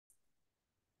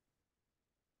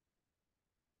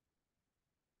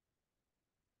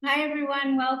Hi,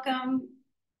 everyone. Welcome.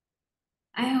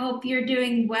 I hope you're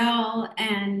doing well.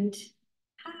 And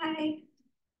hi,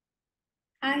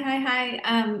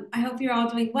 hi. I hope you're all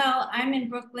doing well. I'm in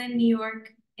Brooklyn, New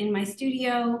York, in my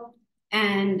studio,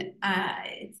 and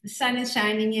the sun is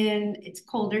shining in. It's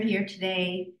colder here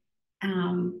today.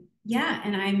 Yeah,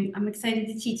 and I'm excited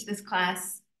to teach this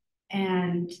class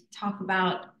and talk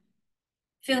about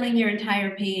filling your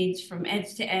entire page from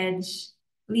edge to edge,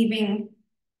 leaving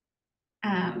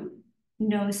um,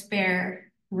 no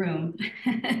spare room,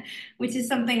 which is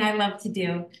something I love to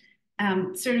do.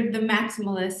 Sort of the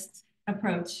maximalist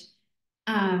approach.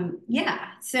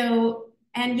 Yeah, so,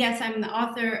 and yes, I'm the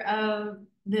author of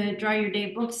the Draw Your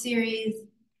Day book series,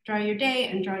 Draw Your Day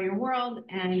and Draw Your World,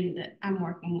 and I'm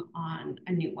working on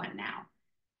a new one now.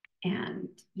 And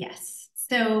yes,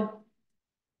 so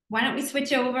why don't we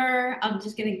switch over? I'm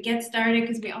just going to get started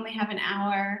because we only have an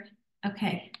hour.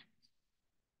 Okay.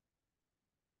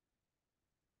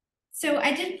 So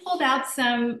I just pulled out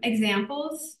some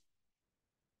examples,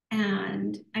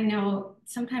 and I know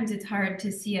sometimes it's hard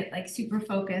to see it like super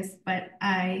focused, but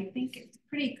I think it's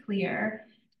pretty clear.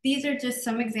 These are just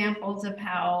some examples of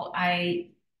how I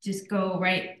just go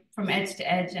right from edge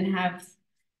to edge and have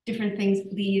different things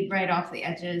bleed right off the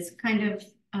edges, kind of,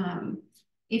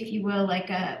 if you will, like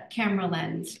a camera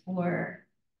lens or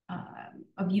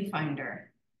a viewfinder.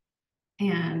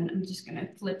 And I'm just going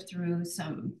to flip through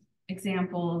some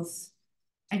examples.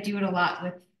 I do it a lot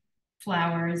with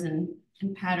flowers and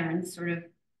patterns, sort of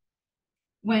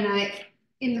when I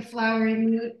in the flowery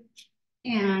mood.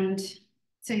 And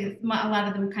so a lot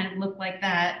of them kind of look like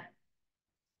that.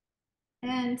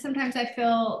 And sometimes I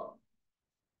fill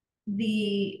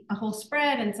a whole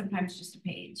spread and sometimes just a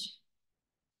page.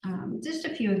 Just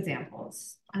a few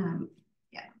examples.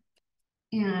 Yeah.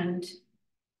 And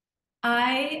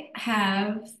I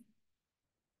have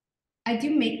I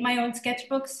do make my own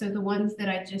sketchbooks. So the ones that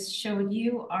I just showed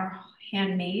you are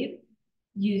handmade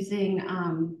using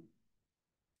uh,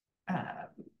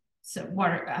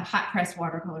 hot press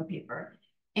watercolor paper.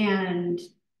 And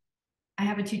I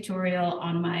have a tutorial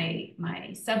on my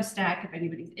Substack if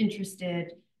anybody's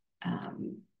interested.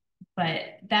 Um, but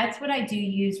that's what I do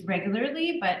use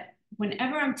regularly. But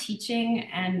whenever I'm teaching,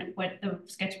 and what the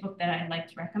sketchbook that I like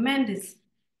to recommend is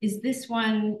this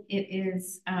one. It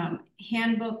is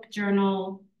handbook,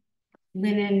 journal,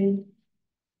 linen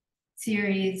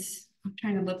series. I'm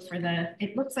trying to look for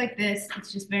it looks like this.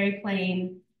 It's just very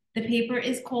plain. The paper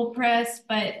is cold pressed,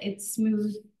 but it's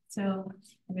smooth, so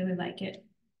I really like it.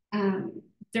 Um,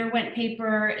 Derwent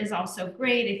paper is also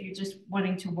great if you're just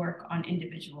wanting to work on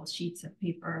individual sheets of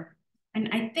paper. And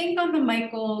I think on the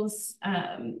Michaels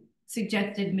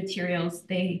suggested materials,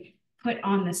 they put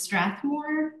on the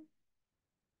Strathmore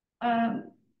um,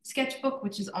 sketchbook,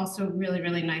 which is also really,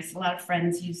 really nice. A lot of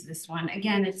friends use this one.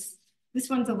 Again, this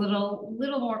one's a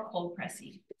little more cold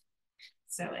pressy,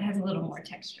 so it has a little more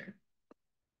texture.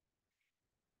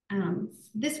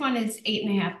 This one is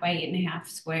 8.5 by 8.5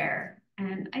 square,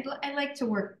 and I like to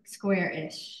work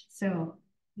square-ish. So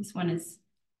this one is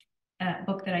a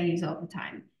book that I use all the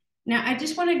time. Now, I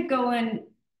just want to go and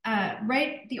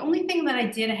write. The only thing that I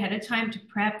did ahead of time to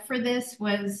prep for this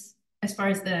was, as far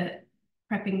as the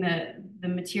prepping the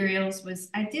materials, was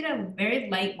I did a very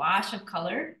light wash of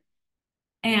color,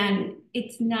 and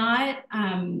it's not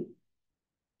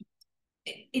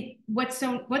what's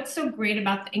so great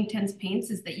about the Inktense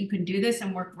paints is that you can do this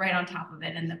and work right on top of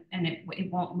it, and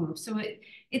it won't move. So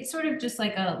it's sort of just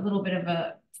like a little bit of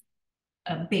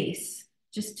a base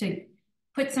just to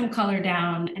put some color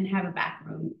down and have a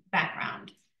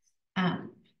background.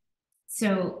 Um,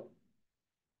 so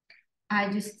I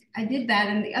did that.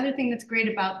 And the other thing that's great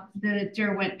about the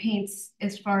Derwent paints,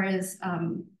 as far as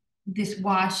this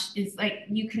wash, is like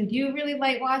you can do really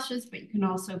light washes, but you can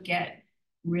also get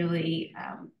really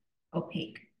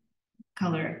opaque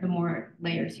color the more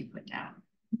layers you put down.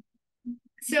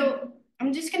 So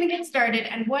I'm just going to get started.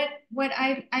 And what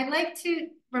I like to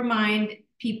remind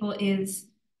people is,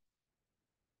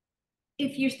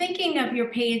 if you're thinking of your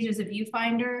page as a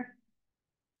viewfinder,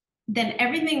 then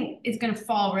everything is going to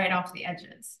fall right off the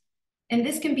edges. And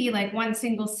this can be like one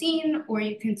single scene, or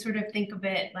you can sort of think of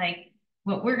it like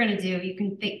what we're going to do. You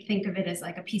can think of it as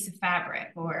like a piece of fabric,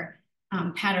 or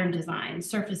pattern design,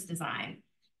 surface design.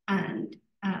 And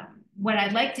what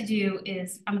I'd like to do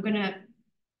is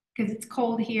because it's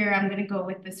cold here, I'm going to go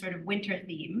with this sort of winter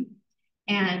theme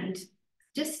and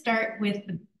just start with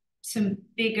some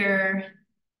bigger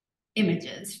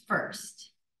images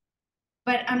first.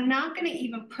 But I'm not going to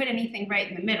even put anything right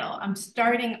in the middle. I'm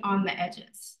starting on the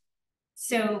edges.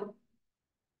 So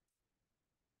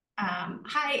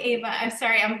Hi, Ava. I'm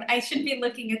sorry. I shouldn't be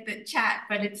looking at the chat,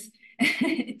 but it's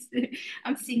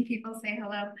I'm seeing people say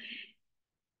hello.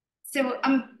 So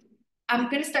I'm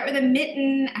gonna start with a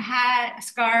mitten, a hat, a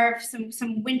scarf,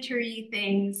 some wintry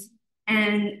things,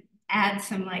 and add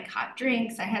some like hot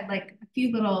drinks. I had like a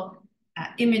few little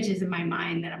images in my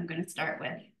mind that I'm gonna start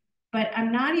with, but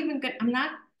I'm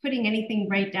not putting anything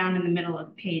right down in the middle of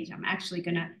the page. I'm actually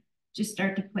gonna just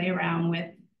start to play around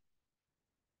with.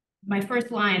 My first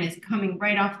line is coming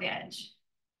right off the edge,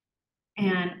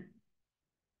 and I'm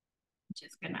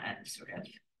just gonna sort of.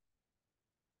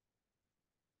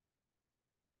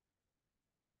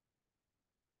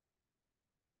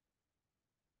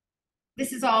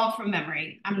 This is all from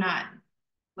memory. I'm not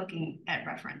looking at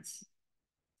reference.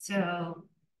 So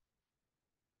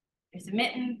there's a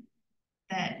mitten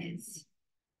that is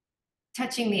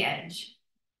touching the edge.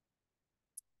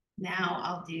 Now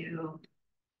I'll do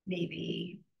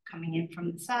maybe coming in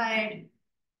from the side,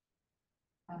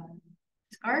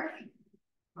 scarf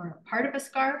or part of a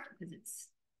scarf because it's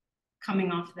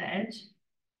coming off the edge.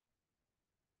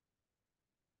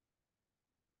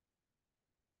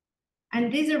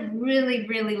 And these are really,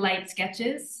 really light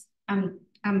sketches.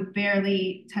 I'm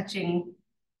barely touching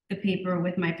the paper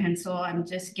with my pencil. I'm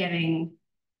just getting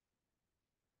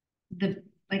the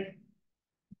like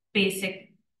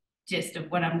basic gist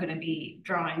of what I'm going to be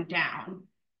drawing down.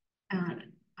 And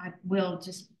I will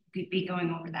just be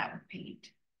going over that with paint.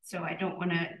 So I don't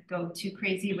want to go too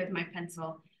crazy with my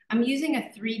pencil. I'm using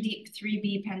a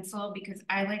 3B pencil because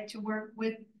I like to work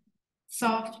with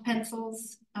soft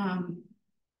pencils.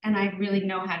 And I really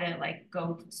know how to like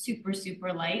go super,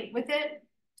 super light with it.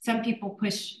 Some people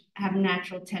have a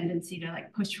natural tendency to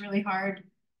like push really hard.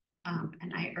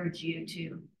 And I urge you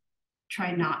to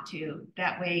try not to.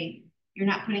 That way you're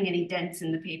not putting any dents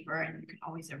in the paper and you can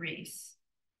always erase.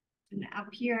 And up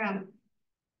here, I'm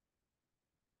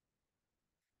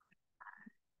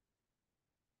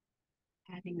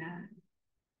adding a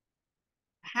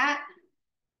hat.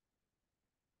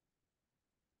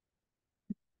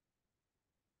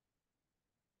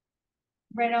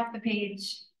 Right off the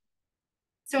page.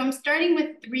 So I'm starting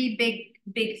with three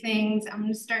big things. I'm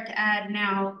going to start to add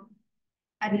now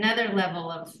another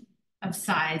level of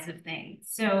size of things.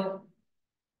 So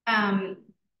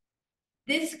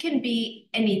this can be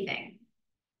anything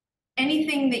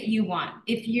that you want.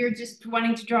 If you're just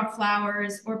wanting to draw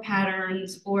flowers or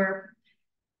patterns or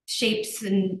shapes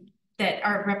and that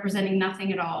are representing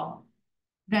nothing at all,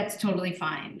 that's totally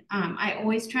fine. I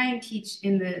always try and teach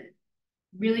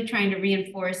really trying to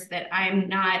reinforce that I'm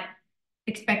not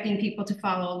expecting people to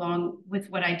follow along with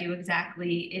what I do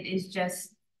exactly. It is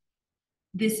just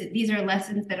these are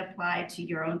lessons that apply to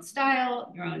your own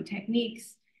style, your own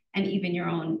techniques, and even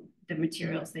the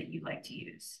materials that you like to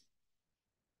use.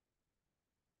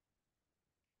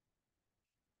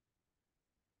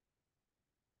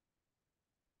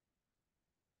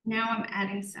 Now I'm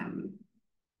adding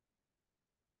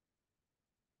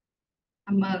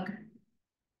a mug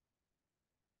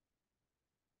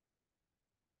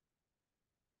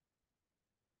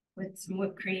with some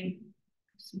whipped cream,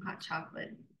 some hot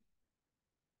chocolate.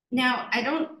 Now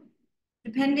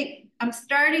I'm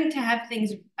starting to have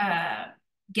things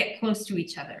get close to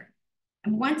each other.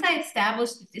 And once I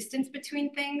establish the distance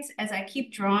between things, as I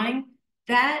keep drawing,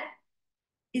 that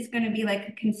is going to be like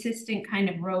a consistent kind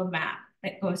of roadmap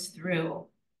that goes through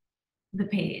the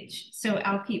page. So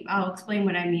I'll explain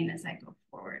what I mean as I go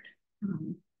forward.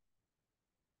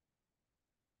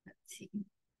 Let's see if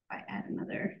I add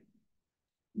another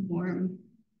warm.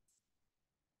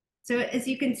 So as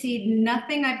you can see,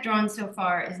 nothing I've drawn so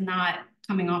far is not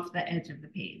coming off the edge of the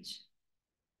page.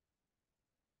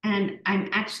 And I'm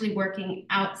actually working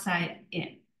outside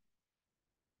in,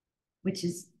 which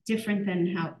is different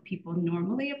than how people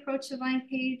normally approach a line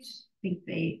page. I think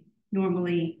they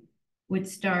normally would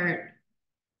start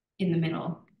in the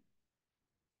middle.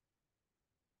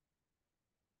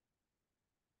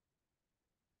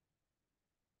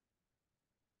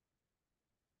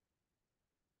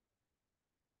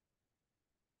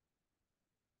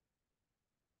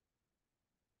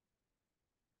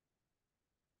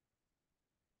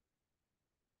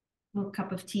 A little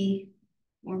cup of tea,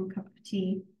 warm cup of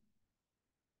tea.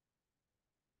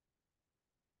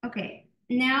 Okay,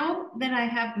 now that I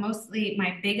have mostly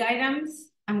my big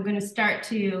items, I'm going to start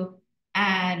to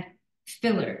add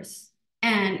fillers.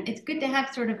 And it's good to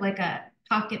have sort of like a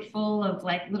pocket full of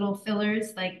like little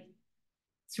fillers, like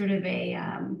sort of a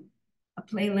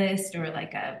playlist or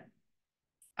like a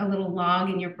little log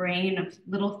in your brain of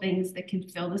little things that can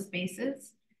fill the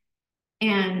spaces.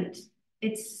 And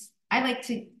I like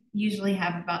to usually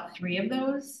have about 3 of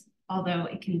those although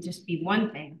it can just be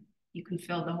one thing. You can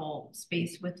fill the whole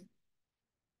space with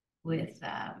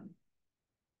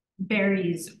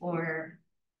berries, or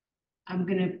I'm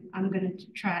gonna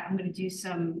do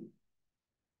some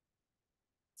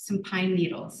pine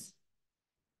needles.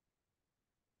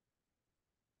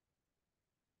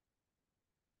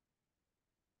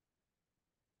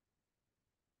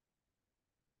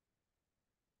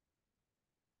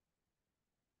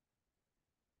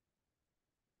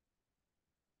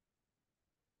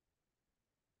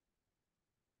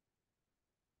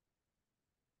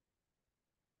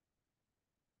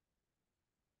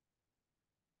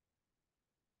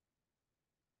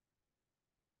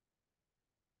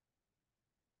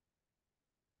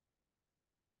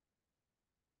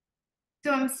 So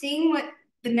I'm seeing what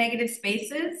the negative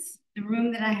space is, the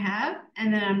room that I have,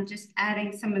 and then I'm just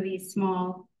adding some of these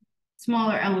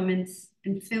smaller elements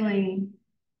and filling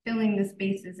the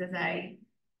spaces as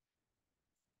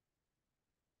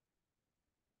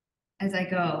I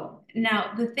go.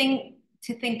 Now, the thing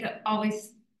to think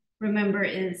always remember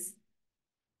is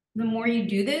the more you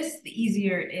do this, the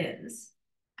easier it is.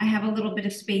 I have a little bit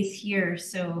of space here,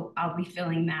 so I'll be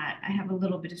filling that. I have a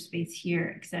little bit of space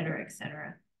here, et cetera, et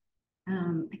cetera.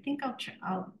 I think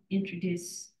I'll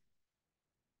introduce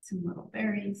some little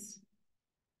berries.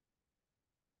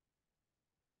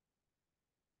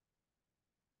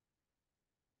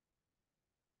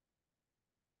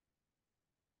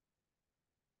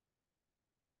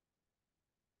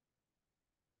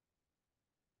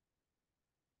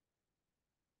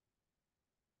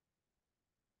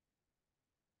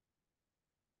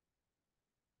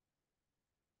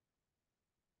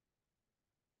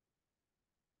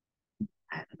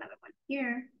 Add another one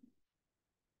here.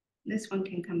 This one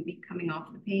can be coming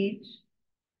off the page.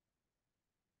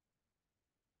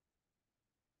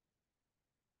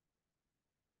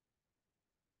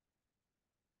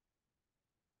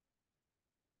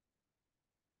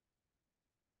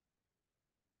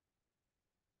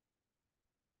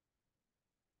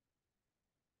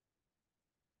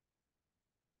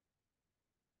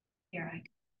 Here I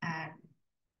add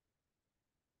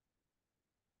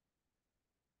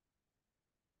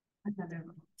another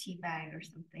little tea bag or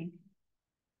something.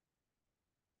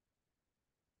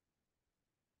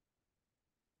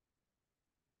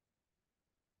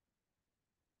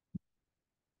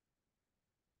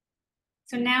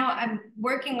 So now I'm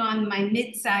working on my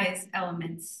mid-size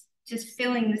elements, just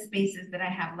filling the spaces that I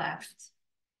have left.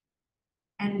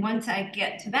 And once I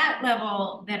get to that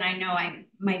level, then I know I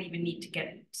might even need to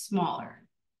get smaller.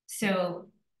 So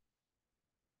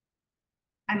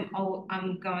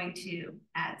I'm going to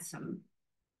add some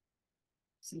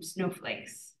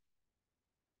snowflakes.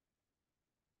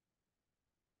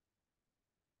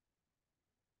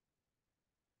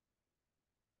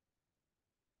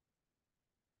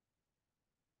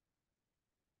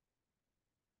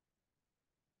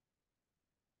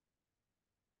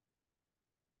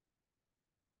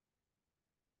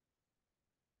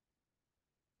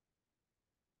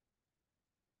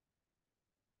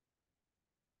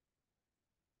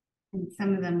 And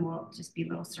some of them will just be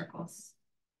little circles.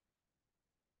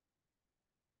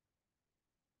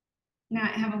 Now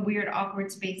I have a weird awkward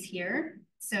space here.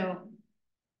 So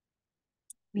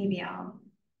maybe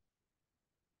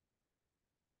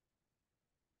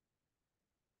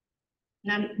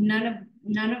none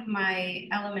of my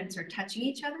elements are touching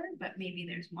each other, but maybe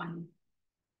there's one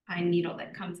pine needle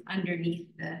that comes underneath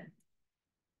the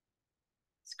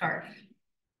scarf.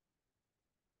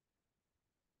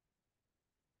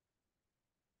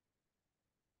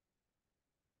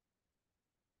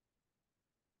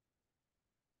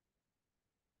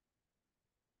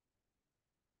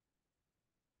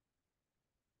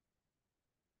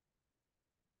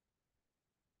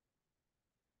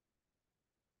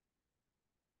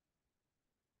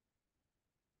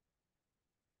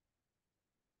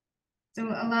 So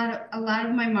a lot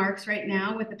of my marks right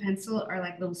now with the pencil are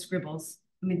like little scribbles.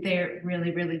 I mean, they're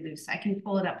really, really loose. I can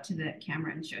pull it up to the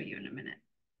camera and show you in a minute.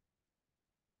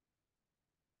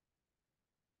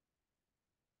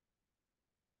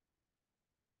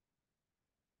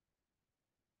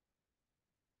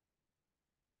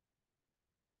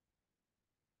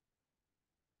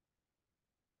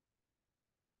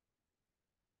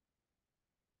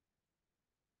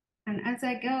 And as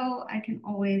I go, I can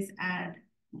always add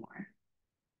more.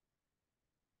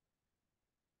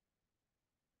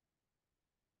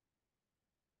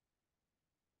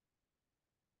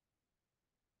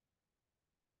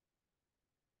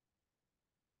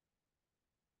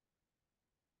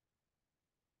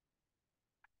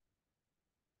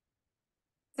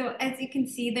 So as you can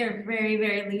see, they're very,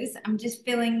 very loose. I'm just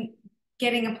filling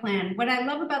getting a plan. What I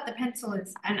love about the pencil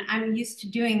is, and I'm used to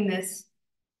doing this,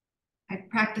 I've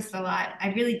practiced a lot.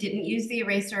 I really didn't use the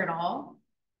eraser at all.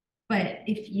 But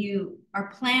if you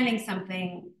are planning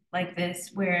something like this,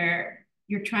 where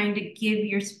you're trying to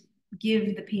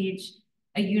give the page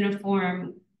a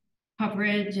uniform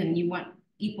coverage and you want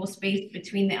equal space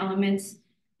between the elements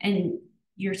and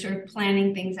you're sort of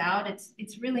planning things out,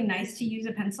 it's really nice to use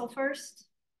a pencil first.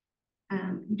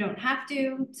 You don't have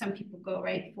to. Some people go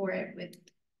right for it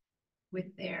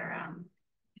with their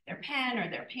pen or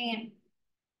their paint.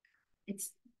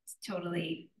 It's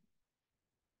totally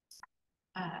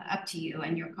up to you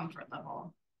and your comfort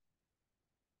level.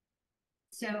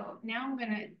 So now I'm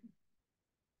gonna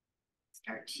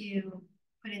start to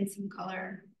put in some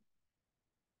color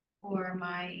for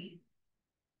my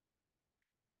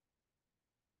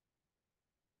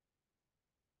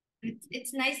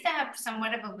it's nice to have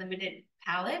somewhat of a limited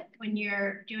palette when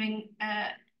you're doing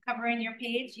covering your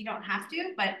page. You don't have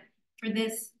to, but for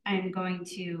this, I'm going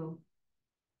to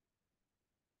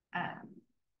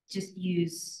just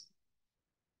use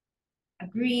a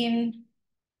green,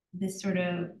 this sort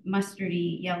of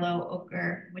mustardy yellow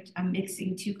ochre, which I'm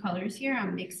mixing two colors here.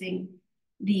 I'm mixing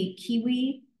the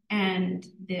kiwi and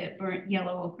the burnt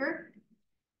yellow ochre.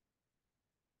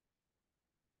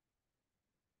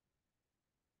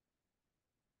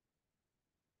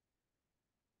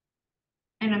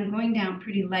 And I'm going down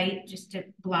pretty light just to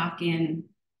block in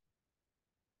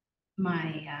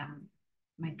my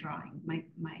my drawing,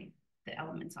 the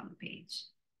elements on the page.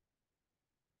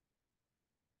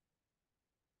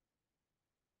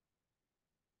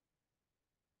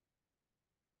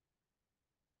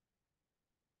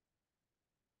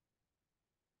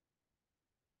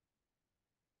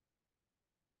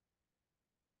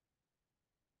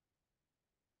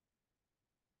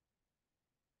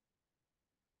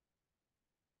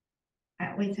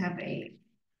 I always have a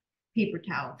paper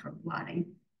towel for blotting.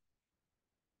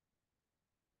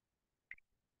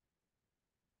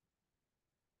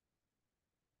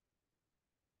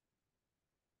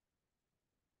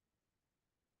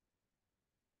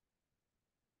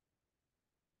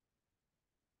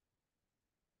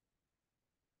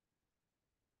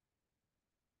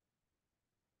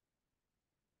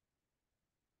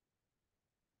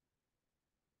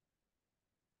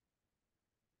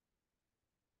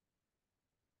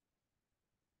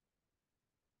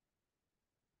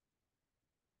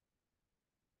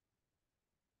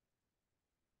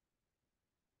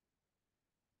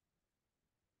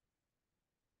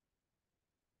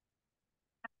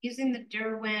 Using the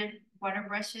Derwent water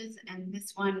brushes, and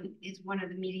this one is one of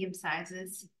the medium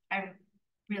sizes. I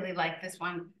really like this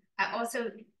one. I also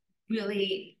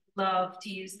really love to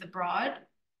use the broad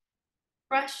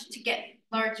brush to get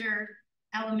larger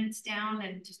elements down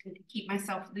and just keep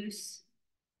myself loose.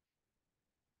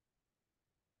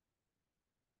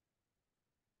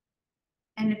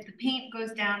 And if the paint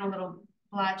goes down a little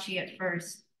blotchy at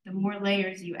first, the more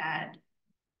layers you add,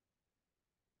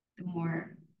 the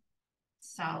more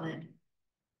solid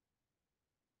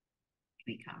it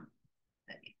becomes.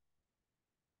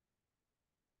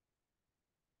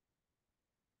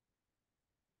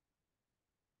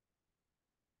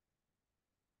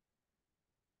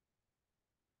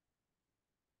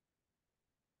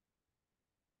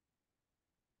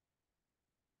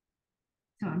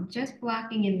 So I'm just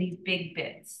blocking in these big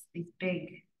bits, these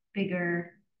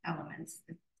bigger elements,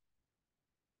 the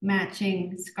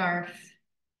matching scarf,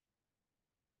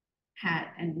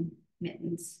 hat, and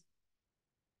mittens.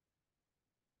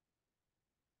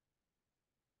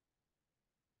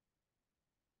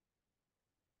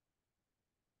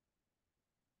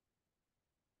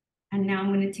 And now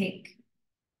I'm going to take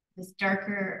this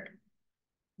darker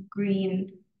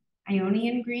green,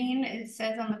 Ionian green, it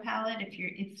says on the palette, if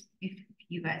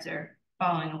you guys are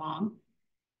following along.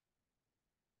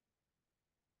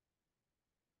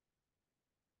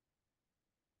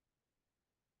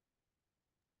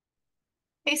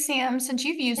 Hey Sam, since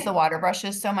you've used the water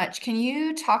brushes so much, can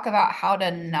you talk about how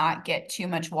to not get too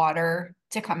much water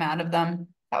to come out of them?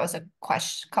 That was a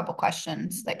couple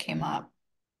questions that came up.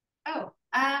 Oh,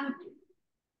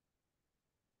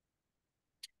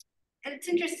 it's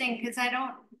interesting because I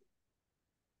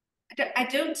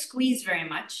don't squeeze very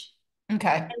much.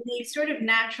 Okay. And they sort of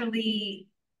naturally,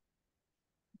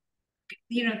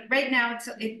 right now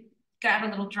it got a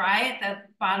little dry at the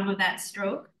bottom of that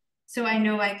stroke. So I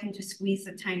know I can just squeeze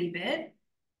a tiny bit.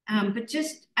 But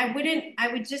I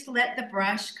would just let the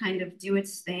brush kind of do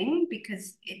its thing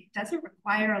because it doesn't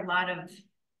require a lot of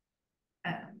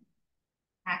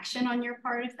action on your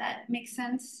part, if that makes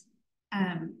sense.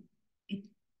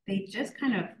 They just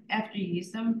kind of, after you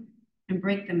use them, and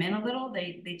break them in a little,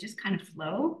 they just kind of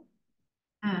flow.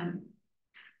 I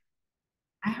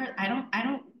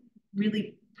don't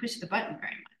really push the button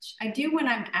very much. I do when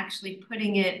I'm actually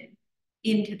putting it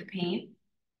into the paint.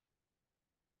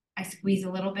 I squeeze a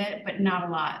little bit, but not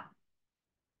a lot.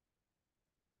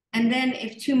 And then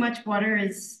if too much water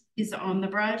is on the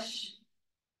brush,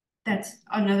 that's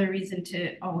another reason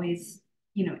to always,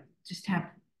 just have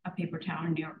a paper towel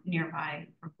nearby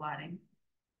for blotting.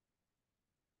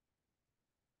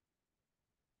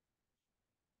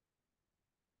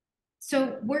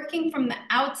 So working from the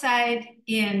outside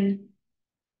in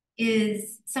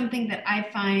is something that I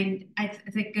find I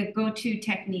think a go-to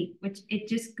technique, which it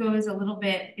just goes a little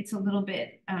bit, it's a little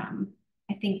bit, I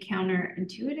think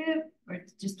counterintuitive, or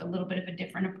it's just a little bit of a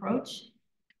different approach.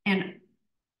 And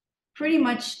pretty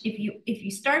much if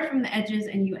you start from the edges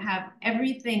and you have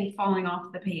everything falling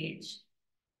off the page,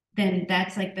 then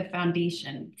that's like the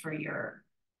foundation for your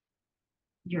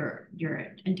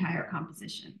entire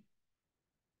composition.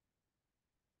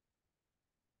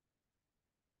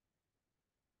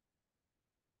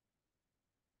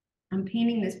 I'm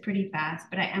painting this pretty fast,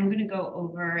 but I am going to go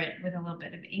over it with a little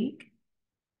bit of ink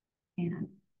and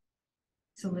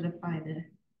solidify the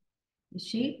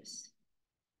shapes.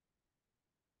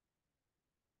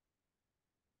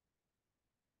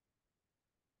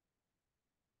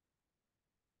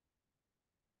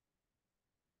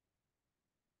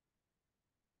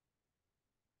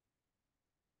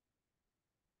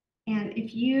 And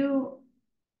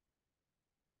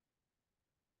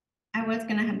I was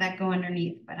going to have that go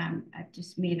underneath, but I've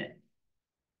just made a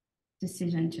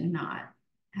decision to not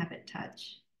have it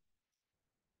touch.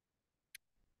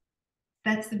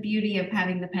 That's the beauty of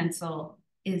having the pencil,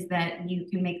 is that you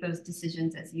can make those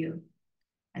decisions as you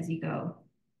go.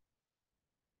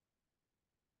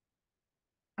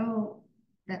 Oh,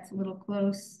 that's a little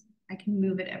close. I can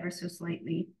move it ever so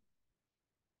slightly.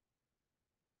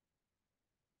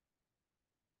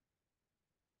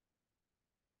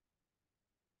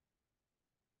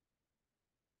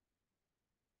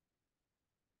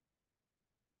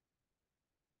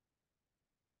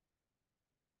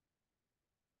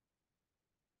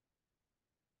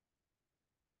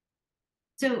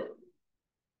 So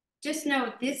just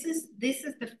note, this is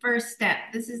the first step.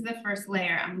 This is the first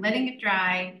layer. I'm letting it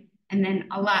dry, and then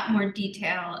a lot more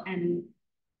detail and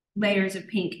layers of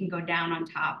paint can go down on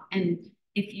top. And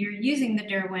if you're using the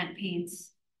Derwent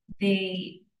paints,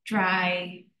 they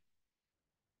dry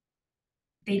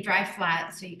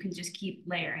flat, so you can just keep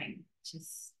layering, which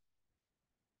has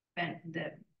been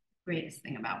the greatest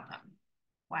thing about them,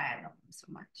 why I love them so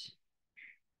much.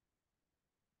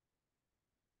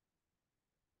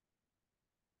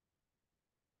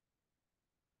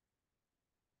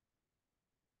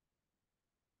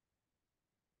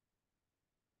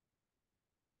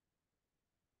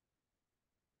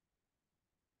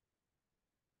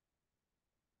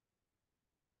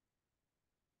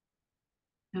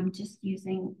 I'm just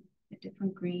using the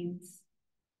different greens.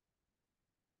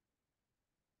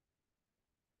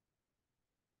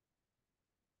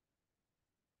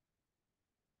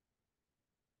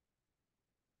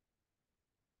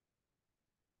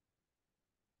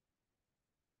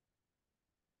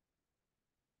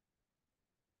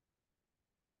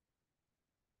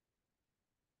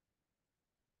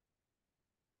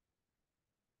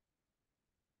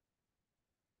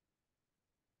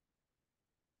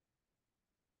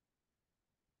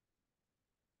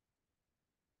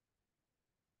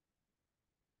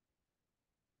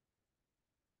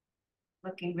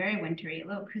 Looking very wintry, a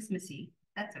little Christmassy.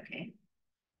 That's okay.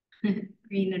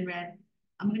 Green and red.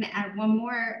 I'm going to add one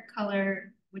more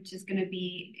color, which is going to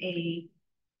be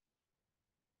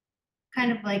a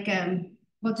kind of like,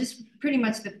 well, just pretty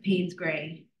much the Payne's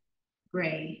gray.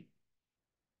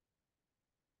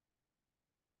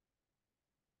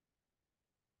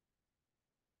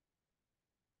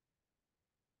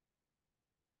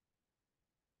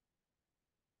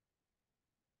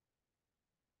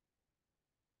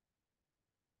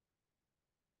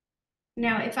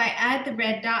 Now, if I add the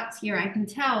red dots here, I can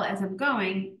tell as I'm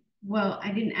going, well,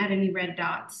 I didn't add any red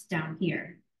dots down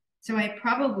here. So I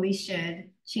probably should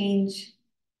change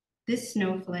this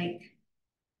snowflake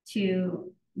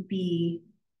to be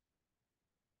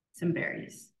some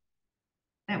berries.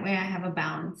 That way I have a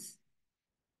balance.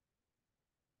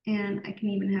 And I can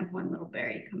even have one little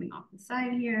berry coming off the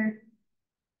side here.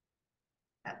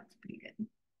 That looks pretty good.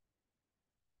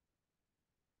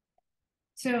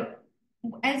 So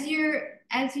as you're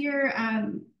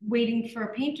waiting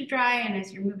for paint to dry, and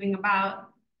as you're moving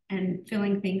about and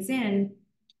filling things in,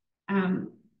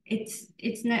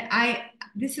 it's not,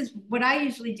 this is what I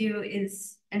usually do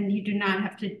is, and you do not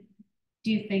have to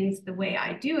do things the way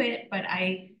I do it, but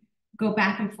I go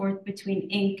back and forth between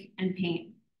ink and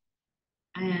paint.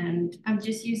 And I'm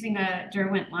just using a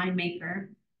Derwent line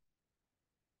maker.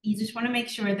 You just want to make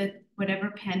sure that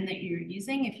whatever pen that you're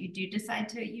using, if you do decide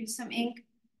to use some ink,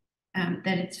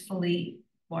 that it's fully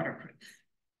waterproof.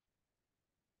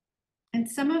 And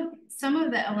some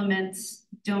of the elements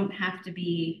don't have to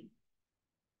be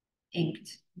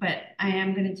inked, but I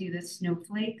am going to do the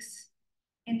snowflakes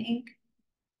in ink.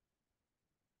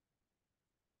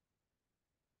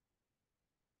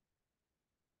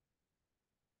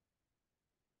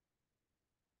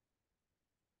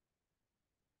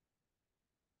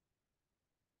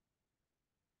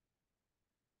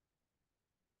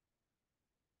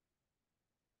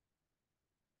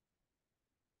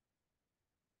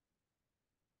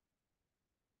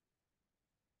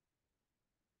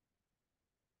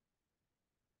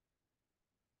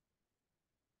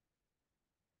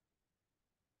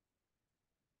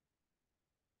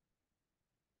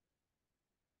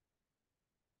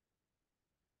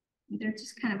 They're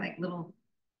just kind of like little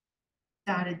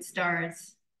dotted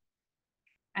stars.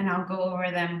 And I'll go over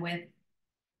them with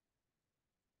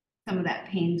some of that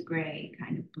Payne's gray,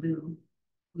 kind of blue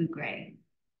gray.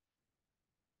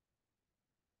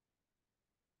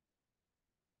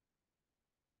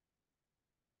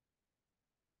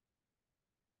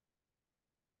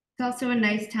 It's also a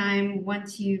nice time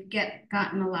once you've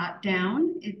gotten a lot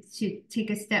down, it's to take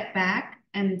a step back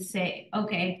and say,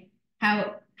 okay,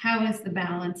 how is the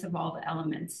balance of all the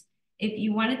elements? If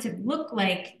you want it to look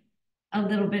like a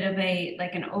little bit of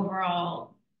like an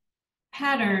overall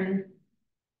pattern,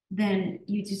 then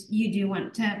you do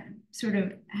want to sort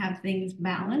of have things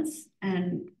balance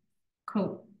and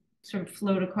coat sort of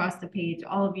float across the page,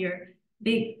 all of your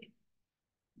big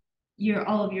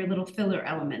all of your little filler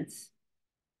elements.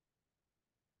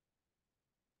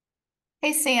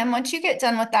 Hey Sam, once you get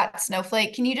done with that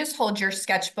snowflake, can you just hold your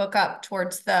sketchbook up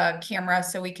towards the camera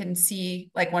so we can see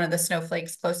like one of the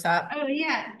snowflakes close up? Oh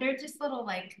yeah, they're just little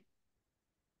like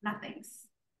nothings.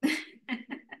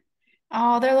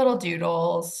 Oh, they're little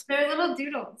doodles. They're little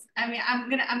doodles. I mean, I'm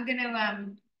gonna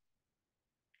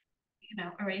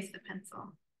erase the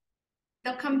pencil.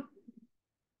 They'll come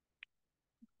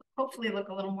hopefully look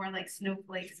a little more like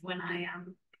snowflakes when I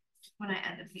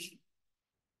add the paint.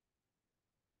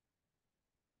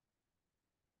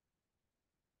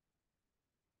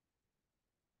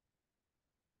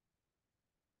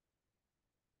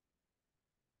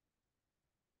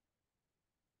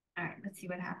 All right, let's see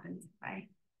what happens if I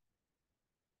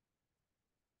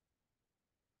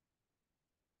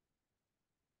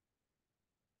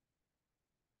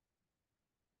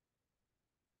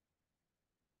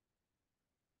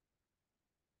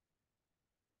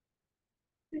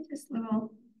just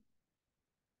little.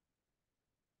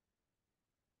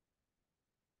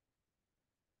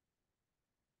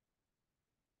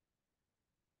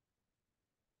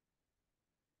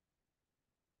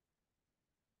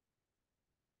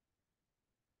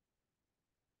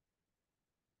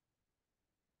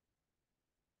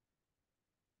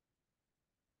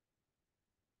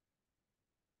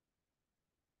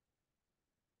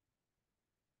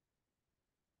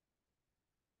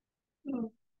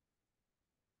 Little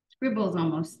scribbles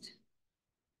almost.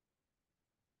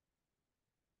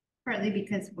 Partly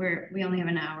because we only have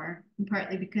an hour, and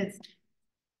partly because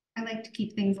I like to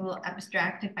keep things a little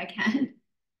abstract if I can.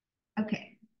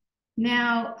 Okay.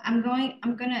 Now I'm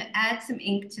gonna add some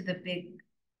ink to the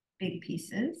big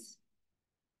pieces.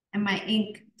 And my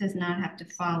ink does not have to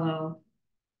follow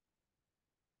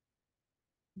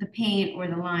the paint or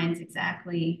the lines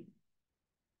exactly.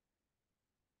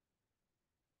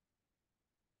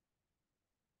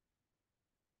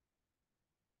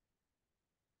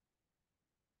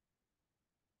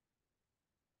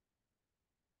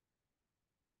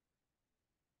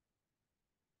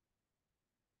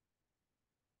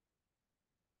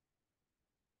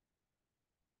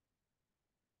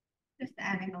 Just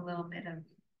adding a little bit of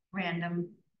random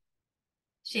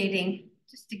shading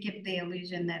just to give the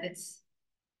illusion that it's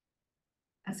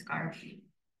a scarf.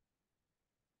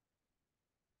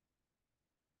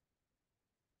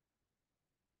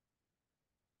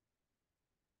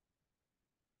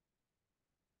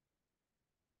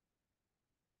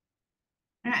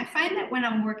 And I find that when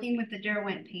I'm working with the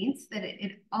Derwent paints that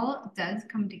it all does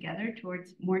come together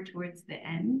more towards the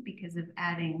end because of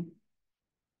adding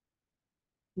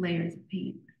layers of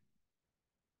paint.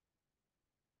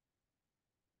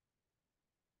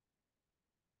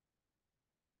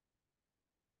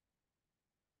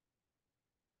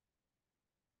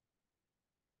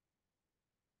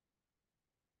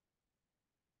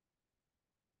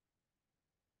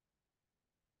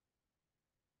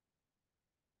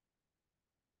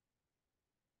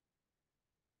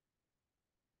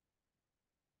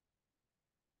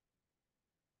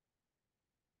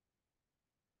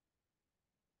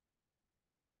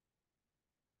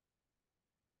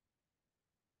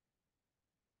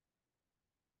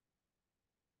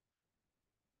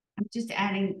 I'm just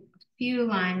adding a few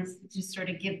lines to just sort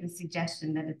of give the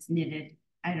suggestion that it's knitted.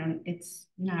 It's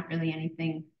not really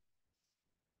anything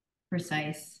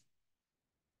precise.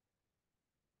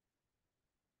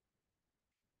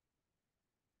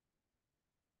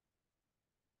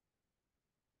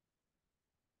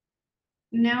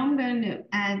 Now I'm going to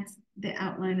add the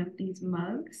outline of these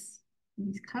mugs,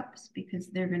 these cups,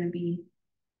 because they're going to be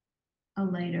a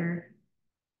lighter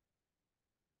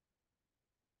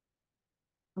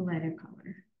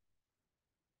color.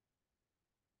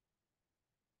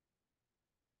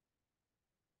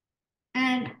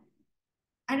 And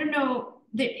I don't know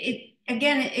that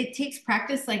it takes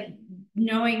practice, like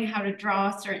knowing how to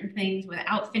draw certain things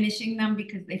without finishing them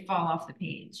because they fall off the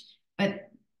page.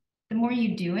 But the more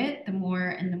you do it, the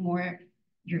more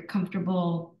you're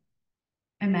comfortable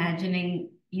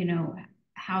imagining,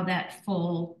 how that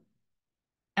full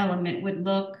element would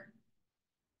look.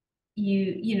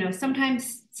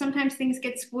 Sometimes things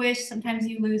get squished, sometimes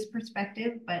you lose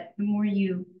perspective, but the more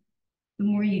you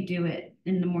do it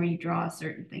and the more you draw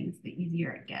certain things, the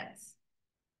easier it gets.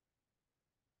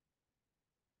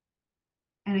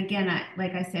 And again,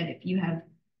 like I said, if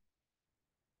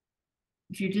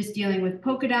you're just dealing with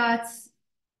polka dots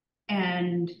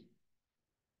and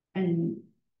and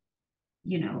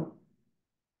you know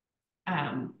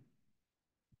um,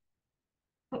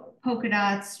 polka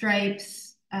dots,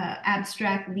 stripes,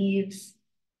 abstract leaves,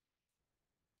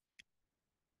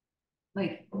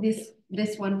 like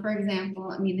this one, for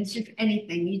example. I mean, it's just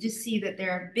anything. You just see that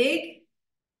there are big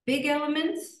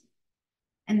elements,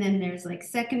 and then there's like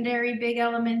secondary big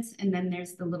elements, and then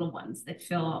there's the little ones that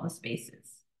fill all the spaces.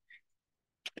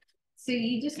 So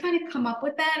you just kind of come up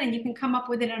with that, and you can come up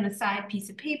with it on a side piece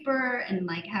of paper and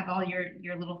like have all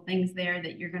your little things there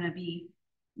that you're going to be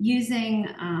using.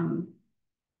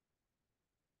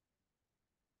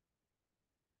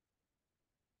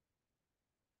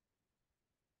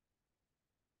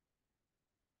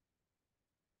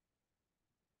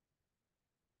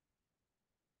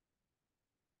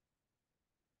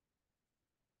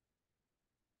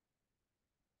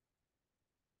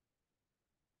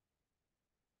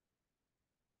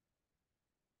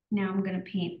 Now I'm going to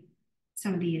paint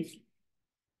some of these.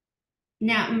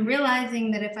 Now I'm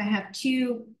realizing that if I have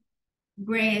two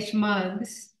grayish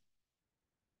mugs,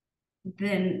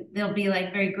 then they'll be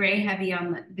like very gray heavy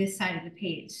on this side of the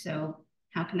page. So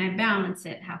how can I balance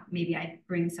it? Maybe I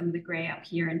bring some of the gray up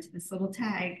here into this little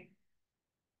tag,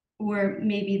 or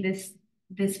maybe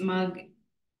this mug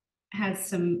has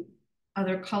some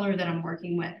other color that I'm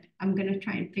working with. I'm going to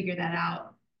try and figure that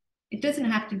out. It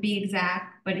doesn't have to be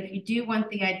exact, but if you do want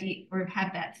the idea or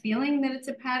have that feeling that it's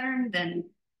a pattern, then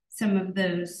some of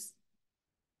those,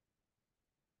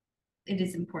 it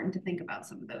is important to think about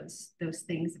some of those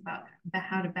things about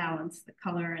how to balance the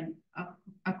color and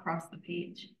across the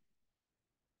page.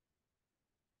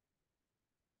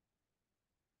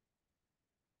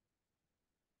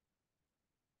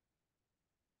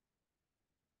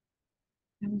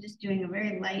 I'm just doing a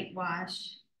very light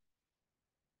wash.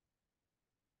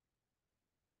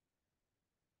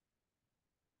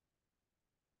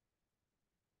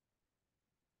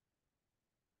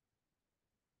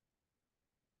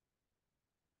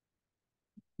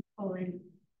 Pull in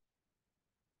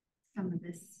some of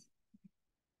this.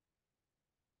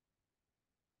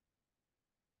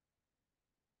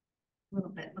 A little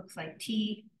bit looks like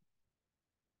tea.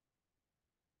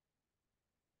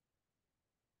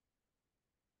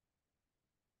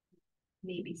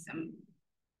 Maybe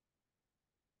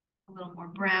a little more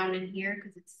brown in here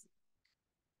because it's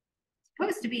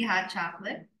supposed to be hot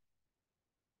chocolate.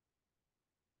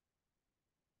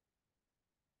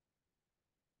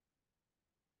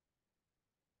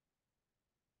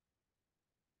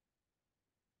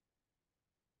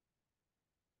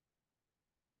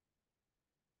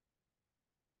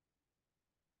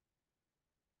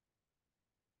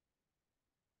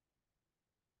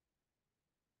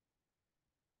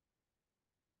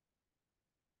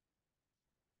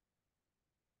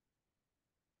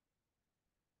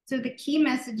 So the key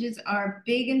messages are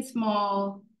big and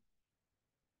small,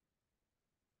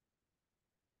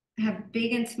 have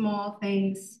big and small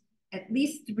things, at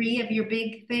least three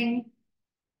big things,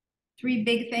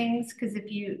 because if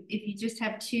you just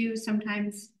have two,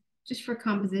 sometimes just for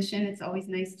composition, it's always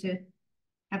nice to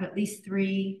have at least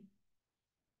three.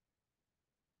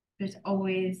 There's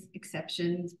always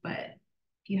exceptions, but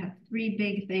if you have three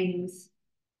big things,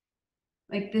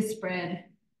 like this spread,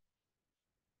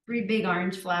 three big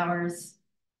orange flowers,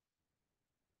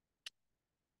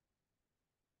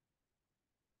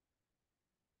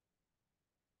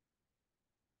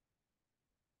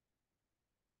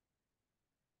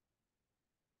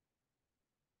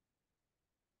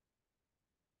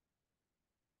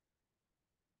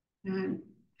 And I'm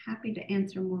happy to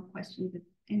answer more questions if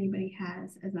anybody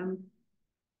has, as I'm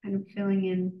kind of filling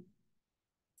in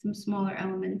some smaller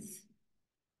elements.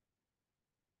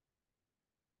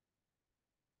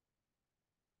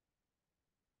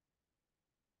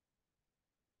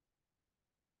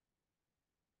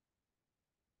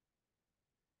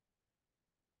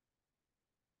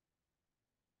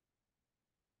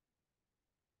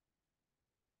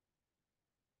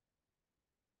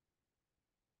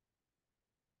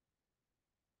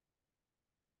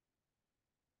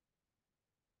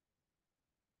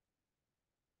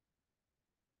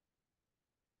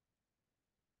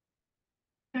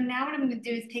 So now what I'm going to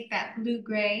do is take that blue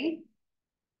gray,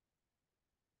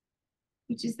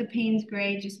 which is the Payne's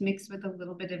gray, just mixed with a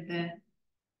little bit of the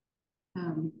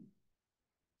um,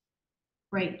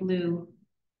 bright blue.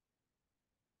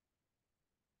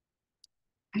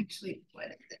 Actually, what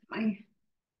is it?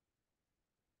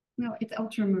 No, it's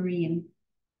ultramarine.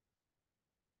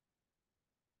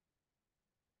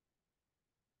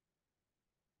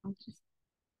 I'll just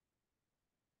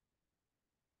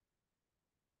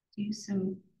do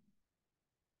some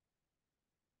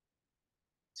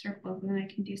circles and then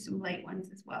I can do some light ones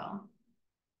as well.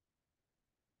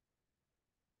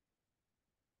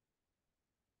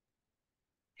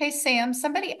 Hey, Sam,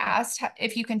 somebody asked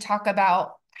if you can talk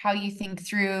about how you think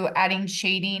through adding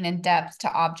shading and depth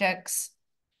to objects.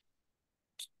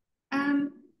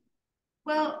 Um,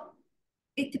 well,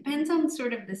 it depends on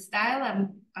sort of the style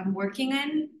I'm working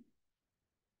in.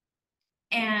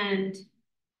 And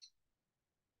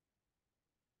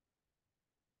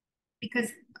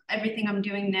because everything I'm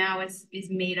doing now is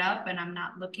made up and I'm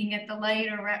not looking at the light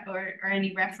or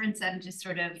any reference, I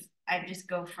just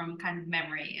go from kind of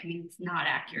memory. I mean, it's not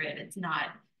accurate. It's not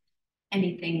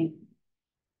anything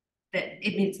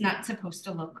it's not supposed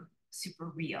to look super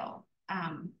real.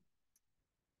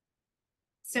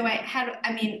 So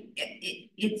I mean,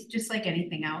 it's just like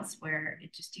anything else where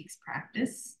it just takes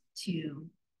practice to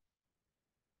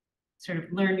sort of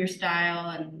learn your style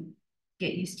and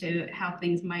get used to how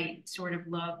things might sort of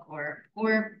look or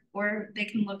they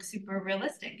can look super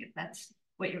realistic if that's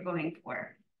what you're going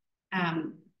for.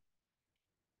 Um,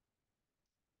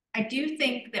 I do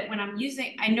think that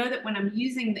I know that when I'm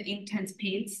using the Inktense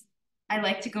paints, I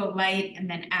like to go light and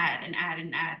then add and add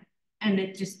and add. And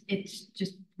it just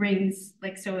brings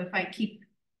like, so if I keep,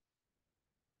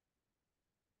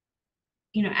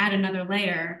 add another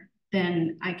layer,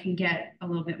 then I can get a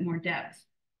little bit more depth.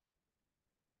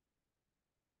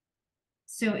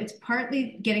 So it's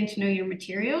partly getting to know your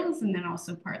materials and then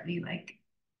also partly like,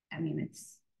 I mean,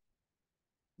 it's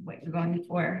what you're going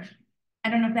for. I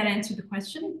don't know if that answered the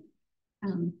question.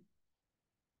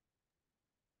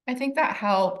 I think that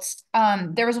helped.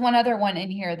 There was one other one in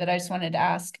here that I just wanted to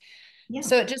ask. Yeah.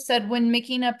 So it just said when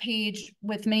making a page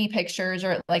with many pictures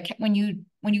or like when you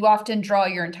often draw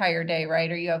your entire day, right?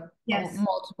 Or you have Yes.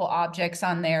 multiple objects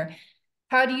on there.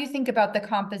 How do you think about the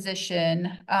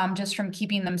composition, just from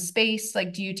keeping them spaced?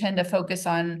 Like, do you tend to focus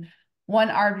on one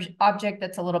object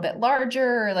that's a little bit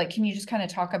larger? Or like, can you just kind of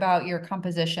talk about your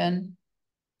composition?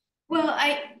 Well,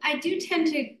 I do tend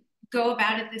to go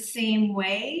about it the same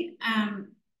way.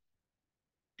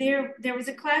 There was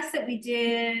a class that we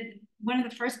did, one of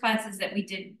the first classes that we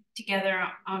did together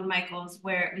on Michael's,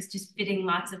 where it was just fitting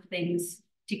lots of things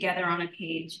together on a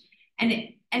page. And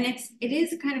it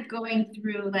is kind of going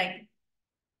through like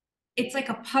it's like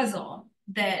a puzzle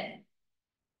that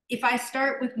if I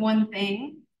start with one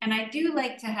thing, and I do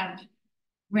like to have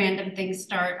random things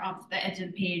start off the edge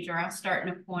of the page, or I'll start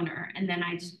in a corner and then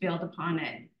I just build upon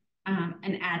it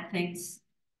and add things.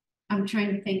 I'm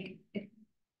trying to think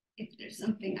if there's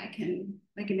something I can,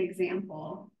 like an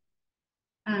example.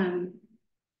 Um,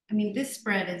 I mean, this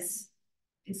spread is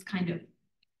kind of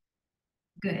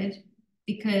good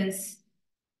because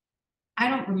I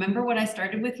don't remember what I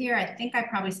started with here. I think I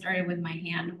probably started with my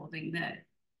hand holding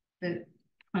the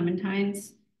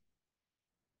clementines.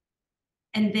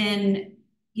 And then,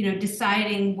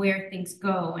 deciding where things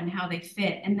go and how they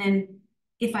fit. And then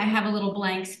if I have a little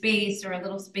blank space or a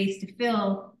little space to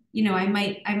fill, I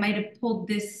might have pulled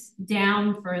this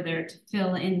down further to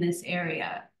fill in this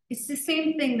area. It's the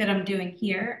same thing that I'm doing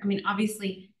here. I mean,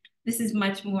 obviously, this is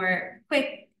much more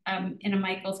quick. In a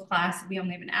Michael's class, we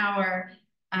only have an hour.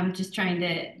 I'm just trying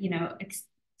to,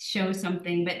 show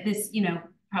something, but this,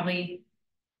 probably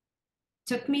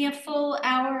took me a full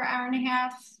hour, hour and a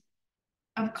half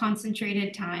of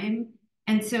concentrated time.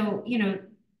 And so,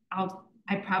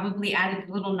 I probably added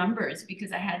little numbers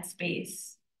because I had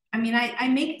space. I mean, I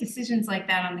make decisions like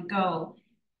that on the go.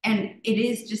 And it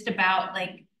is just about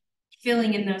like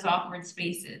filling in those awkward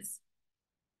spaces.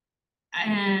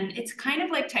 and it's kind of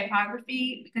like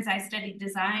typography because I studied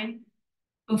design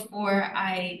before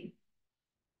I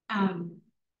um,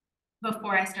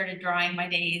 before I started drawing my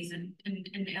days and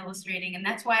illustrating. And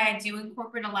that's why I do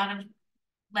incorporate a lot of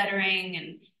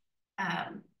lettering.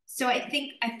 And so I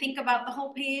think about the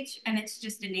whole page and it's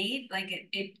just innate, like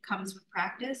it comes with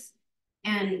practice.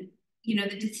 And, you know,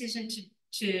 the decision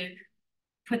to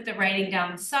put the writing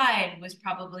down the side was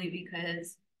probably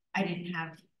because I didn't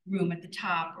have room at the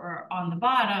top or on the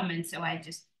bottom. And so I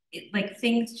just, like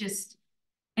things just,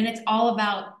 and it's all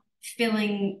about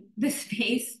filling the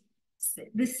space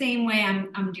the same way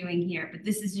I'm doing here, but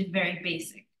this is just very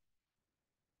basic.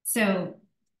 So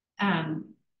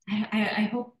um, I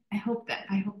hope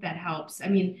that helps. I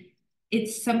mean,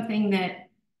 it's something that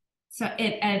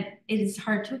it is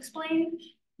hard to explain.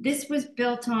 This was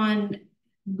built on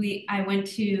I went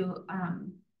to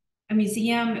a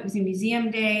museum. It was a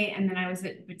museum day, and then I was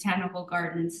at Botanical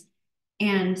Gardens,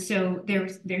 and so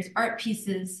there's art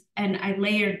pieces, and I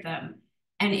layered them.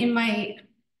 And in my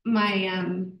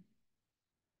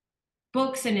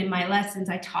books and in my lessons,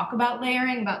 I talk about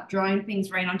layering, about drawing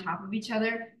things right on top of each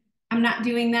other. I'm not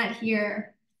doing that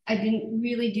here. I didn't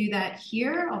really do that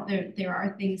here, although there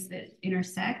are things that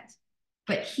intersect.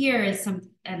 But here is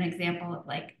an example of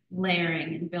like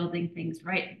layering and building things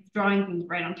right, drawing things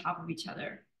right on top of each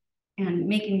other and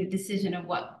making the decision of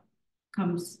what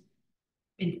comes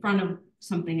in front of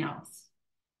something else.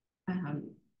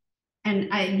 Um,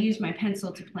 and I use my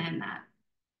pencil to plan that.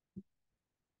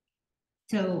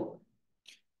 So,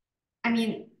 I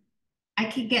mean, I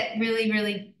could get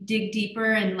really dig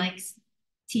deeper and like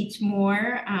teach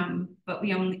more, but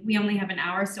we only have an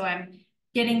hour, so I'm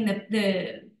getting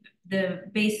the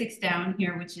basics down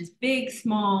here, which is big,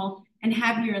 small, and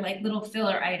have your like little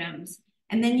filler items,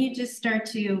 and then you just start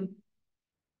to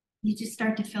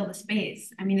fill the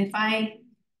space. I mean, if I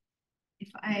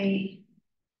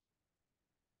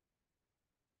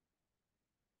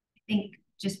think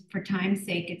just for time's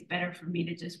sake, it's better for me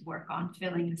to just work on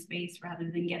filling the space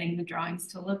rather than getting the drawings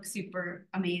to look super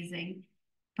amazing.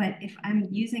 But if I'm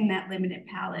using that limited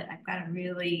palette, I've got a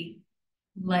really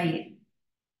light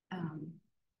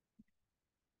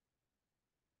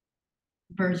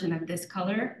version of this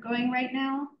color going right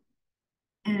now.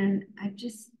 And I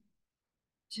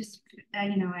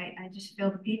you know, I just fill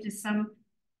the pages.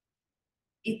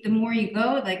 The more you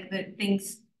go, like the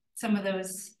things, some of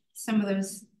those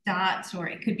dots, or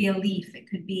it could be a leaf, it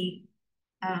could be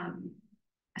um,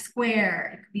 a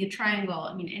square, it could be a triangle.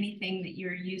 I mean, anything that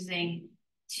you're using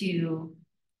to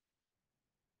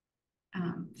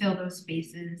fill those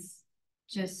spaces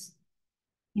just,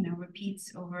 you know,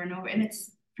 repeats over and over. And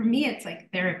it's, for me, it's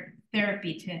like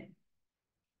therapy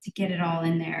to get it all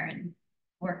in there and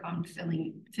work on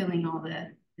filling all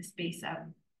the space up.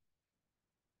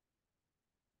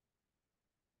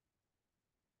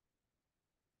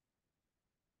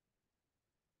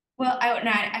 Well,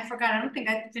 I forgot. I don't think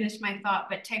I finished my thought,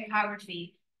 but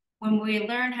typography. When we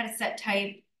learn how to set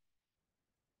type,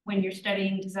 when you're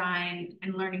studying design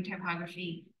and learning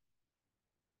typography,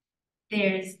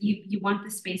 you want the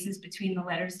spaces between the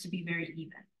letters to be very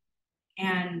even.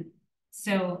 And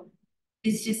so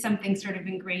it's just something sort of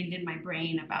ingrained in my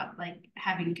brain about like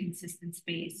having consistent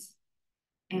space.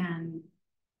 And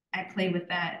I play with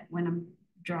that when I'm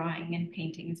drawing and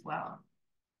painting as well.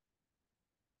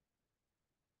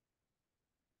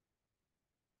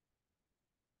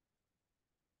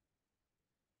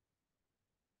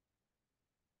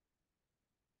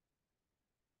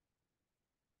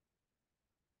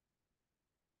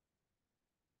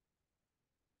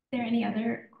 Are there any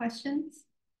other questions?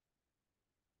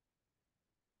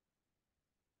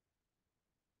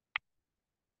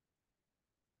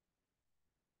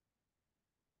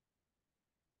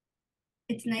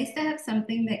 It's nice to have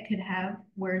something that could have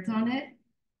words on it,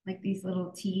 like these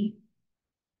little T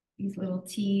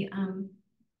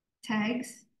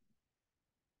tags.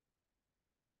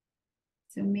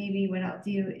 So maybe what I'll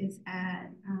do is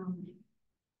add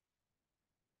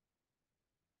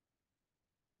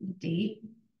the date.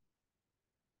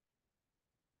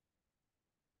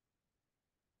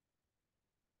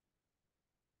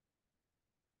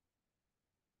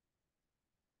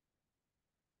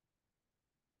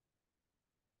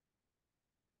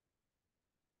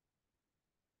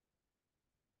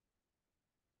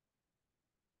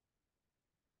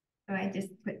 So I just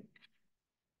put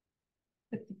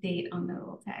the date on the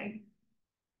little tag.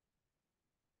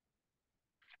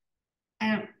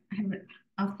 I don't I have,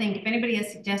 I'll think if anybody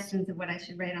has suggestions of what I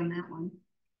should write on that one.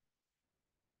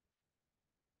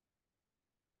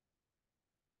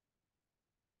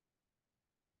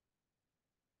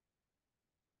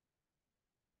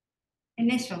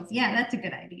 Initials. Yeah, that's a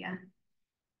good idea.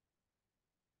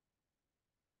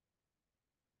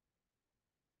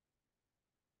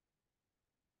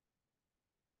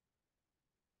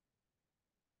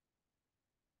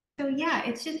 So yeah,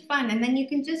 it's just fun. And then you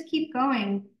can just keep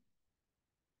going.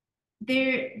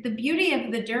 The beauty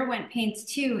of the Derwent paints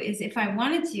too is if I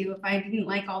wanted to, if I didn't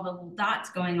like all the little dots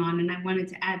going on and I wanted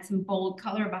to add some bold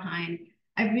color behind,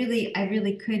 I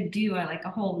really could do like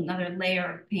a whole another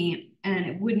layer of paint and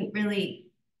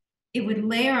it would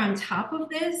layer on top of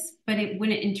this, but it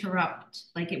wouldn't interrupt,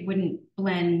 like it wouldn't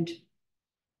blend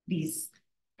these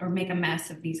or make a mess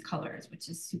of these colors, which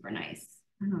is super nice.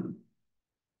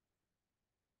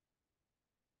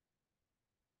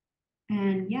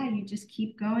 And yeah, you just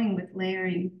keep going with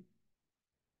layering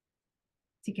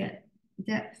to get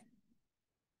depth.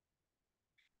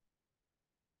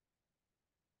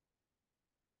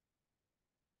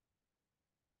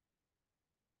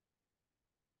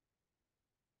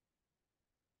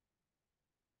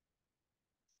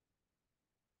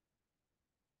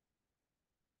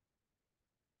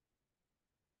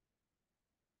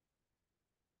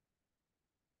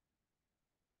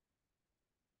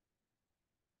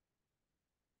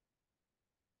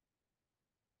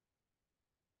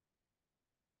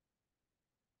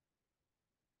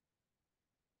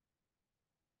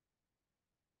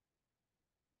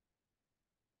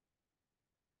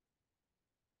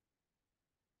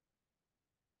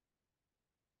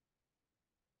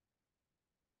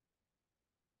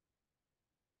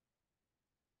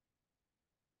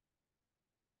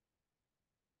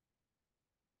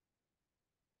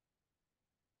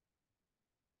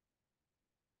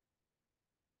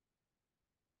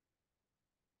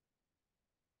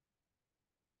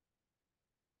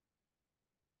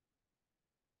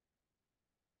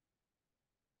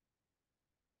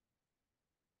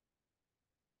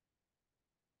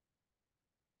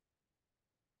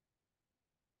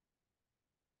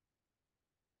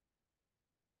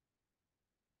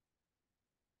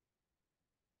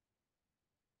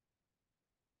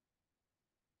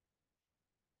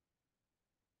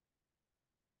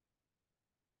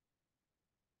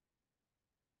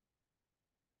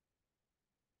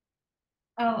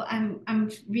 Oh, I'm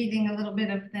reading a little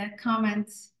bit of the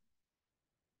comments.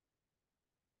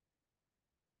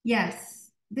 Yes,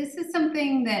 this is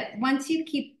something that once you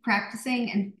keep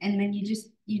practicing and then you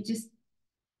just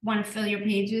want to fill your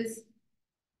pages,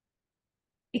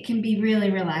 it can be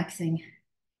really relaxing.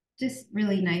 Just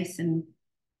really nice and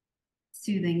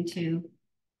soothing too.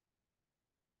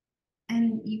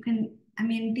 And you can, I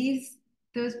mean,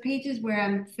 those pages where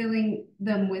I'm filling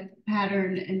them with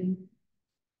pattern and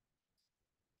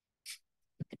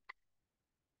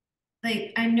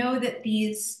like I know that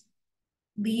these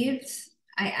leaves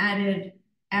I added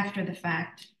after the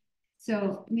fact.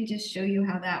 So let me just show you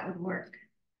how that would work.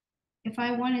 If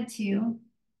I wanted to,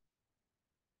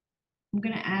 I'm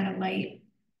going to add a light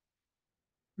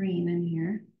green in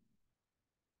here.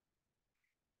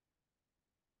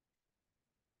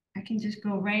 I can just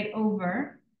go right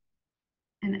over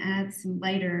and add some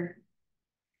lighter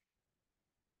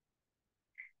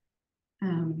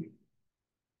um,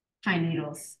 pine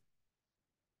needles.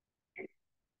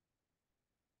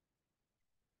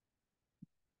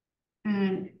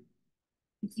 And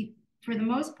you, for the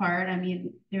most part, I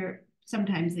mean, there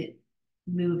sometimes it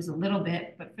moves a little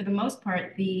bit, but for the most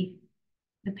part, the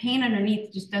paint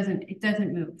underneath just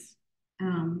doesn't move.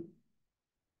 Um,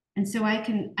 and so I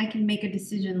can make a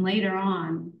decision later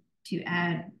on to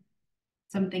add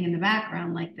something in the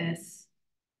background like this,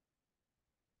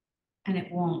 and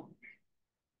it won't.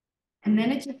 And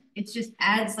then it just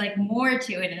adds like more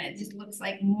to it, and it just looks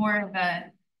like more of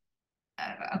a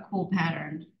cool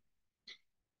pattern.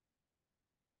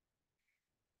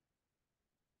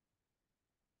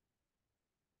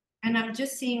 And I'm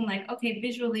just seeing like, okay,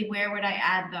 visually, where would I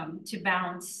add them to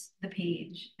balance the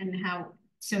page and how,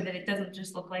 so that it doesn't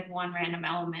just look like one random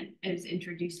element is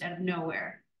introduced out of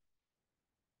nowhere.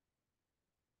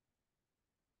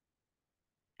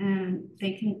 And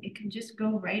it can just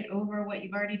go right over what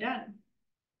you've already done.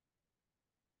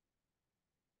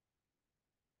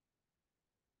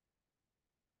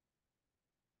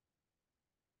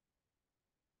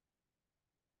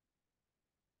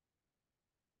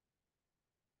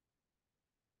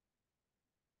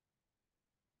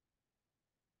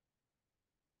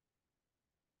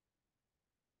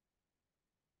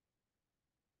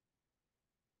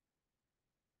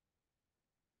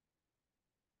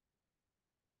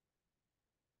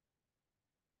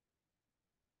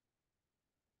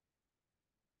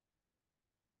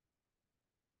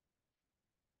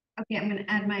 Okay, I'm gonna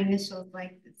add my initials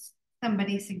like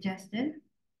somebody suggested.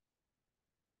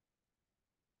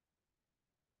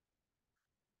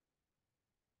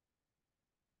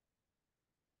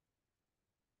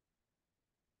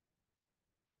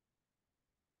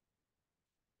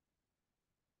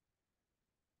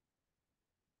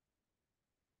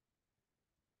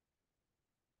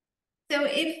 So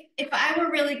if I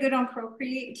were really good on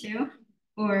Procreate too,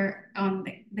 or on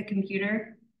the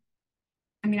computer,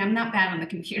 I mean, I'm not bad on the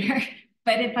computer,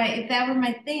 but if that were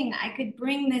my thing, I could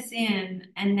bring this in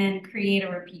and then create a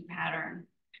repeat pattern.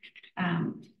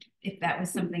 Um, if that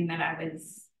was something that I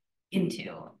was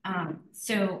into.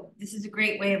 So this is a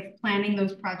great way of planning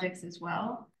those projects as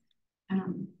well.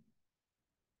 Um,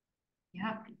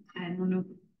 yeah, I don't know,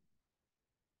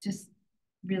 just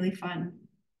really fun.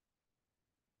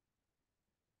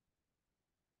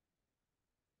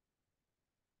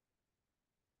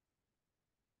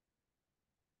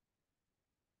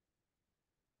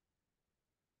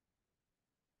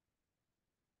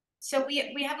 So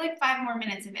we have like 5 more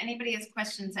minutes. If anybody has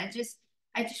questions, I just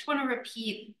want to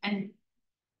repeat and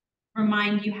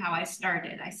remind you how I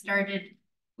started. I started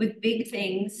with big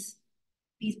things,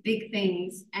 these big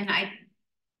things, and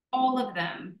all of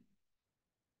them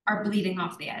are bleeding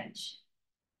off the edge.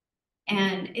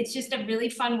 And it's just a really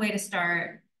fun way to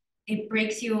start. It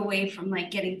breaks you away from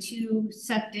like getting too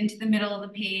sucked into the middle of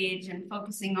the page and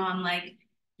focusing on like,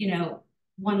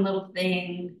 one little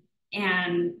thing.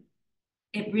 And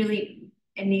it really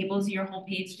enables your whole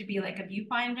page to be like a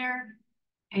viewfinder.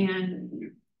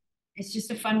 And it's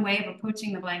just a fun way of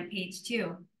approaching the blank page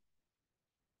too.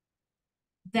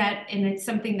 And it's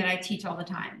something that I teach all the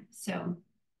time. So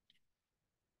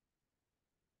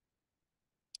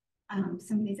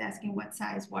somebody's asking what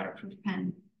size waterproof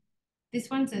pen. This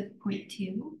one's a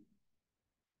 0.2,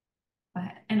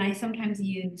 and I sometimes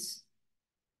use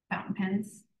fountain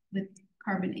pens with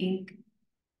carbon ink.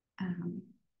 Um,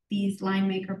 these line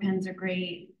maker pens are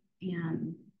great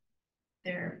and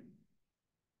they're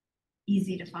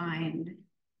easy to find.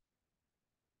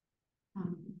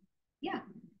 Um, yeah.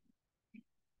 Is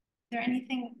there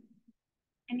anything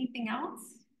else?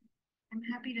 I'm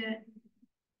happy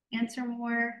to answer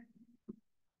more.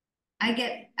 I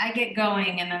get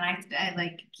going and then I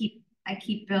like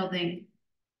keep building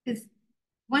because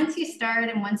once you start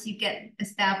and once you get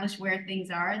established where things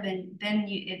are, then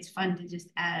it's fun to just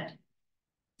add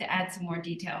some more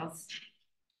details.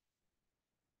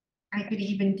 I'll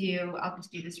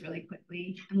just do this really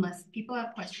quickly unless people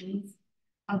have questions.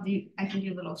 I can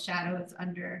do little shadows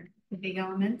under the big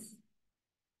elements.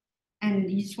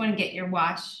 And you just want to get your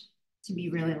wash to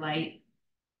be really light.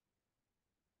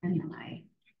 And then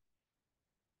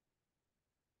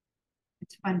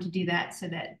it's fun to do that so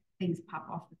that things pop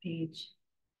off the page.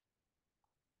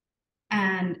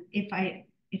 And if I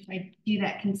do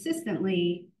that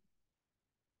consistently,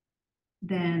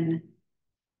 then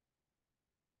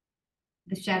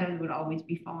the shadows would always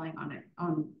be falling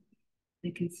on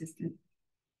the consistent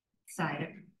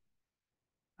side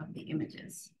of the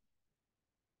images.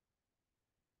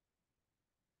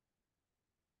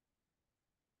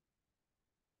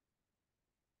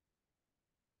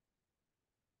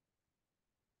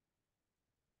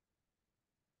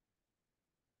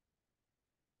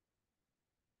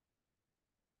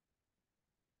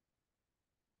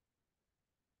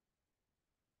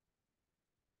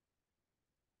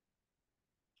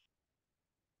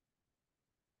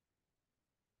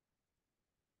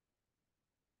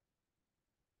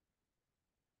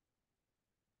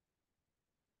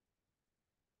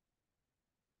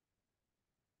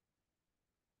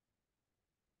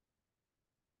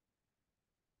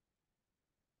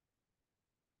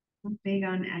 I'm big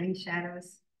on adding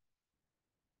shadows.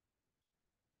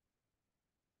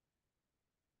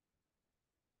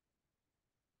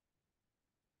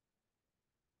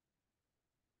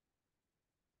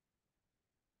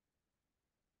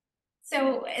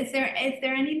 So is there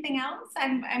anything else?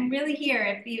 I'm really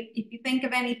here. If you think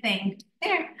of anything,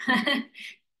 there.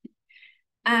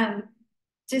 um,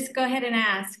 just go ahead and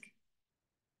ask.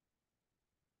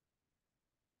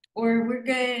 Or we're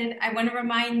good. I want to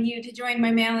remind you to join my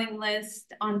mailing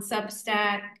list on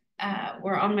Substack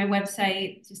or on my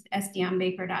website, just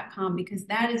sdonbaker.com, because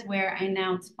that is where I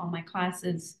announce all my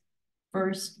classes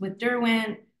first with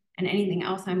Derwent and anything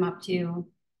else I'm up to.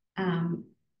 Um,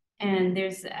 and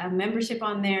there's a membership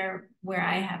on there where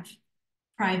I have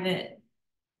private,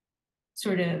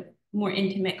 sort of more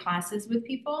intimate classes with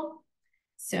people.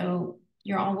 So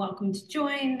you're all welcome to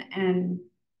join, and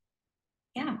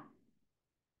yeah.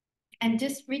 And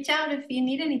just reach out if you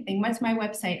need anything. What's my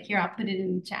website? Here, I'll put it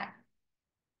in the chat.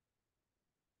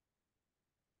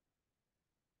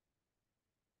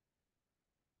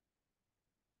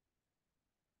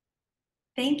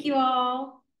 Thank you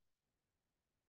all.